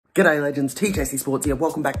G'day legends, TJC Sports here.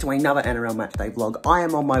 Welcome back to another NRL Matchday vlog. I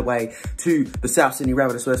am on my way to the South Sydney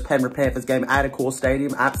Rabbitohs vs Penrith Panthers game at Accor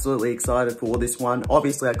Stadium. Absolutely excited for this one.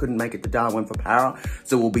 Obviously, I couldn't make it to Darwin for Para,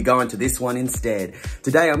 so we'll be going to this one instead.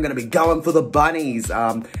 Today, I'm going to be going for the bunnies.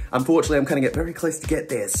 Unfortunately, I'm going to get very close to get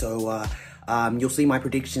there, so you'll see my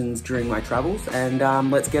predictions during my travels,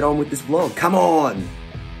 and let's get on with this vlog. Come on!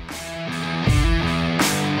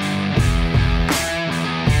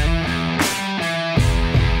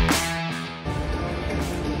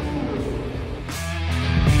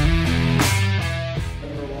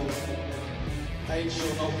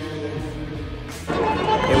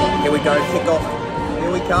 Here we go, kick off.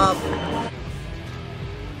 Here we come.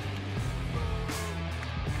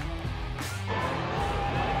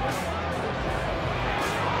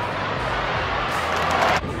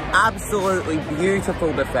 Absolutely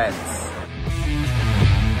beautiful defense.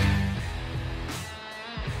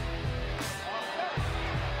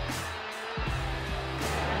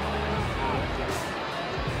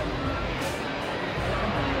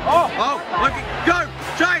 Oh, look it, go,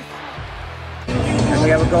 chase! And we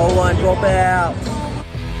have a goal line drop out.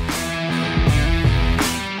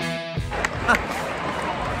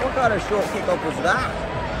 What kind of short kickoff was that?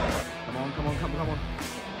 Come on.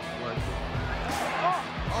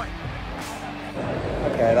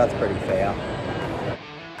 Okay, that's pretty fair.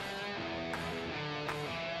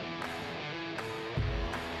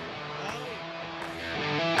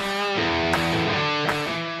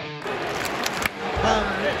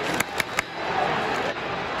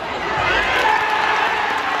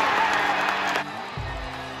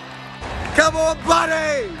 Come on,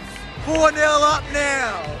 buddies! 4-0 up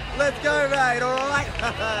now. Let's go, mate, all right?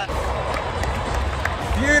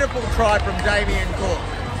 Beautiful try from Damien Cook.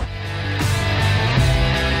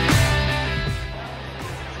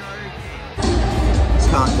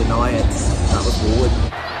 Can't deny it. That was forward.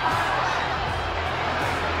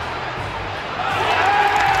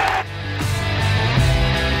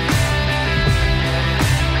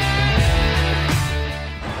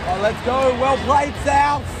 Oh, let's go. Well played,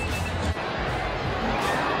 South.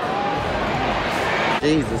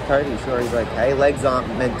 Jesus, Cody, sure he's okay. Legs aren't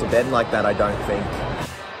meant to bend like that, I don't think.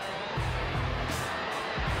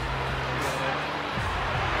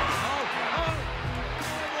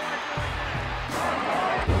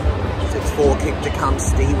 6-4 kick to come,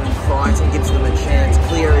 Stephen Crichton gives them a chance.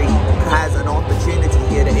 Cleary has an opportunity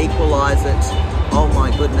here to equalise it. Oh my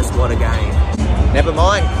goodness, what a game. Never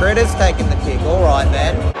mind, Critter's taking the kick. All right,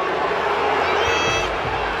 man.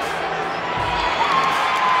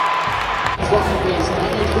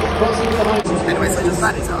 Anyway, so just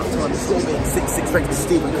that is half time. Score being 6-6 thanks to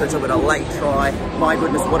Stephen Crichton with a late try. My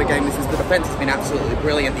goodness, what a game this is. The defence has been absolutely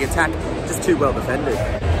brilliant. The attack, just too well defended.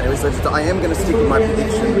 Anyway, so just, I am going to stick with my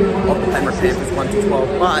prediction of the Penrith Panthers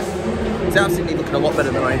 1-12, but South Sydney looking a lot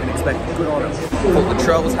better than I even expected. Good on them. Thought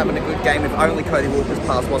Latrell was having a good game. If only Cody Walker's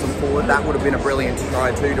pass wasn't forward, that would have been a brilliant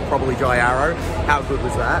try too to probably Jai Arrow. How good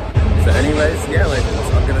was that? So anyways, yeah, legends,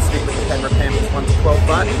 I'm going to stick with the Penrith Panthers 1-12,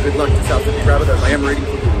 but good luck to South Sydney Rabbitohs. I am rooting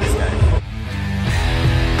for them in this game.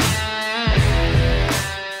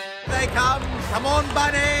 They come. Come on,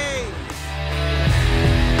 buddy.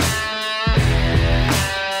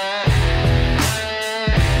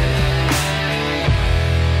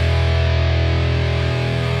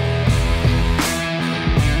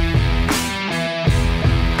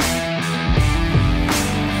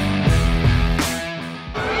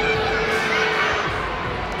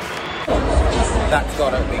 That's got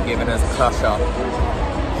to be given as a crusher,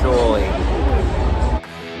 surely.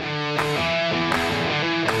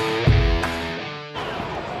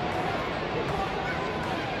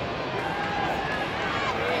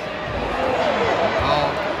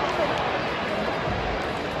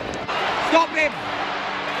 Stop him!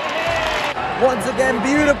 Once again,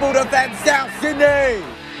 beautiful defense, South Sydney!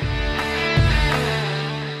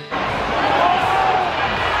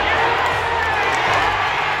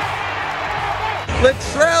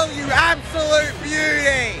 Latrell, you absolute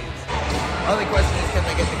beauty! Only question is, can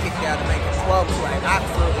they get the kick out and make it 12 to 8?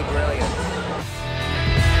 Absolutely brilliant.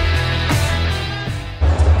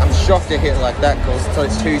 I'm shocked to hit like that because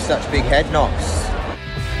it's such big head knocks.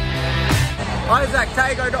 Isaac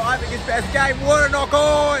Tago not having his best game. What a knock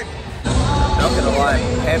on! Not gonna lie,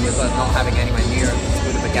 Panthers are not having anywhere near as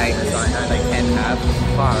good of a game as I know they can have.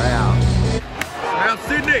 Far out. South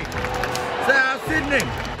Sydney! South Sydney!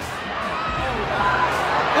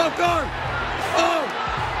 Oh, go! Oh!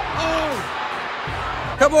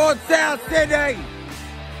 Come on, South Sydney!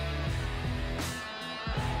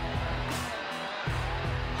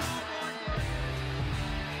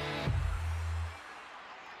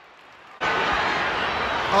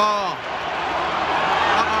 Oh.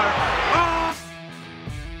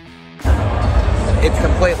 It's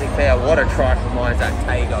completely fair. What a try from Isaac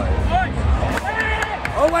Tago.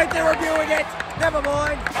 Oh wait, they're reviewing it. Never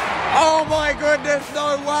mind. Oh my goodness,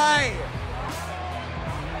 no way.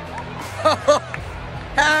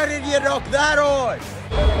 How did you knock that on?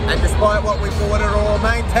 And despite what we thought, it all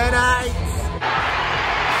remained 10-8.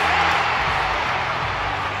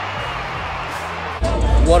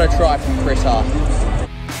 What a try from Critter.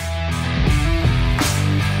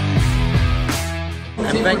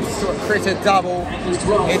 And thanks to a Critter double,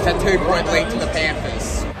 it's a 2-point lead to the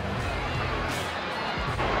Panthers.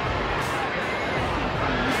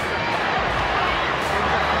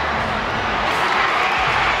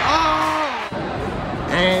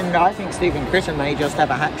 And I think Stephen Critter may just have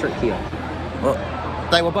a hat-trick here. Well,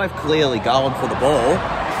 they were both clearly going for the ball.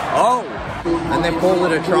 Oh! And then call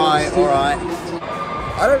it a try, alright.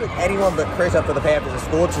 I don't think anyone but Critter for the Panthers has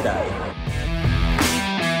scored today.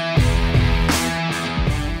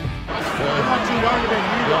 We're not too worried about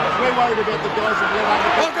you guys. We're worried about the guys that let out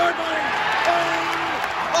the... Oh, go, buddy!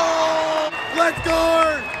 Oh! Let's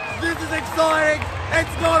go! This is exciting!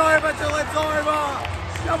 It's not over till it's over!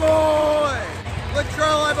 Come on!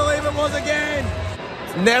 Latrell, I believe it was again!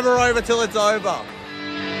 It's never over till it's over.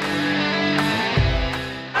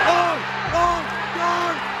 Oh! Oh!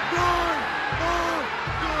 Good! Good! Oh!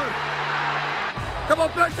 Good! Come on,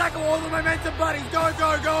 first tackle, all the momentum, buddies! Go,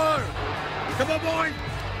 go, go! Come on, boys!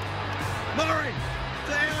 Murray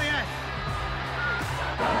to Elias.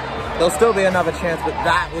 There'll still be another chance, but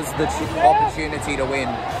that was the opportunity to win.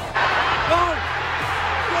 Go!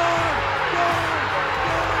 Go! Go! Go!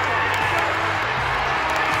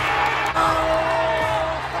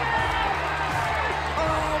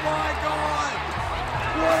 Oh my God!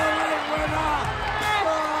 What a late winner!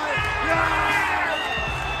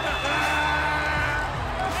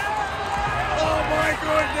 Oh my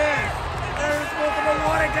goodness! There is more than a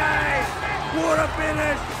what a game! What a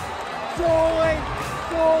finish! Surely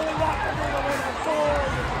that can be the winner!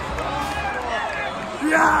 Surely!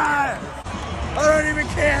 Yes! I don't even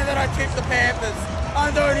care that I tipped the Panthers.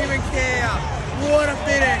 I don't even care. What a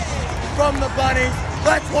finish from the Bunnies.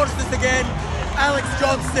 Let's watch this again. Alex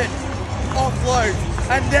Johnston offload.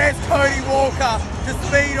 And there's Cody Walker to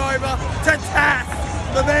speed over to Tass.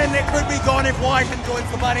 The man that could be gone if Whiten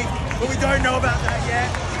joins the Bunnies. But we don't know about that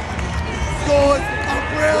yet. Scores a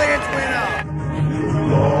brilliant winner.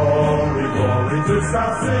 Glory, glory to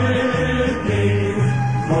South Sydney.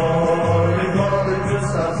 Glory, glory to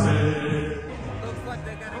South Sydney. Looks like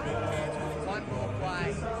they're going to get chance with one more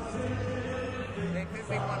play. There could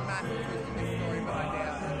be one massive twist in this story, but I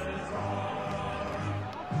doubt it.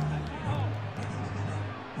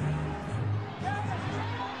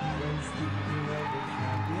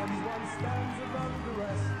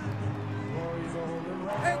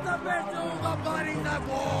 It's official, the Bunnies have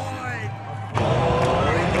won!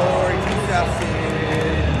 Glory, glory to South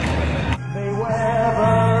Sydney. They wear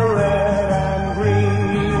the red and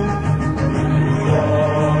green.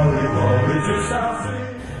 Glory, glory to South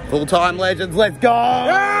Sydney. Full-time legends, let's go!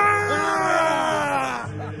 Ah!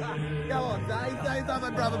 Go on, Dave. Say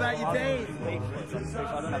something, brother, about your team. I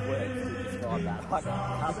don't have words to describe that. I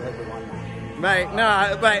can't believe we won that. Mate,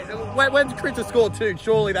 no, mate, when Critter scored 2,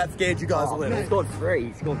 surely that scared you guys a little. He scored 3.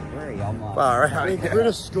 He scored 3. I'm like... Far out.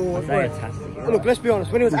 Critter scored. Fantastic. Look, let's be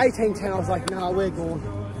honest. When it was 18-10, I was like, nah, we're gone.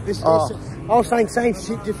 I was saying same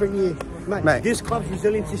shit, different year. Mate, this club's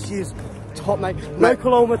resilience this year's top, mate. No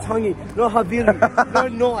Kaloma Tangi, no Havili, no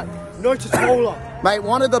Knight, no Chitola. Mate,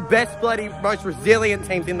 one of the best bloody, most resilient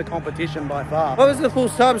teams in the competition by far. What was the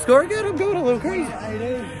full-time score again? I'm going a little crazy.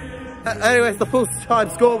 18. Anyways, the full-time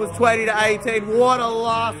score was 20-18. What a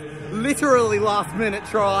literally last-minute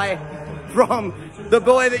try from the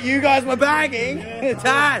boy that you guys were bagging,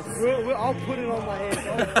 Tass. I'll put it on my head.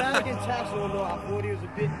 I was bagging Tass all night. I thought he was a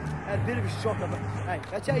bit of a shocker, but hey,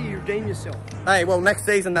 that's how you redeem yourself. Hey, well, next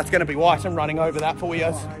season that's going to be Whiten running over that for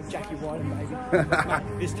you. Jackie White, baby. Mate,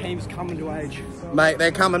 this team's coming to age. Mate,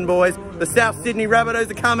 they're coming, boys. The South Sydney Rabbitohs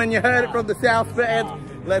are coming. You heard it from the South fans.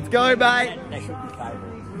 Let's go, mate. They should be favourites.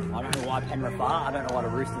 I don't know why Penrith are. I don't know why the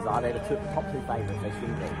Roosters are. They're the top 2 favourites. They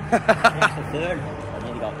shouldn't be. That's the third. They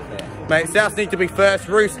need to go up to first. Mate, South need to be first.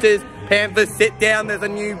 Roosters, Panthers, sit down. There's a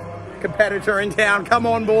new competitor in town. Come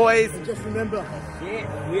on, boys. Just remember,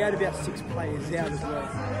 we had about 6 players out as well.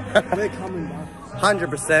 We're coming, bro.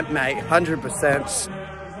 100%, mate. 100%.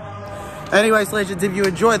 Anyways, legends, if you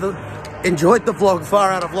enjoyed the vlog,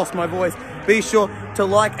 far out, I've lost my voice. Be sure to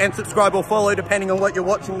like and subscribe or follow, depending on what you're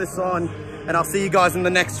watching this on. And I'll see you guys in the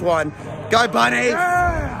next one. Go Bunnies!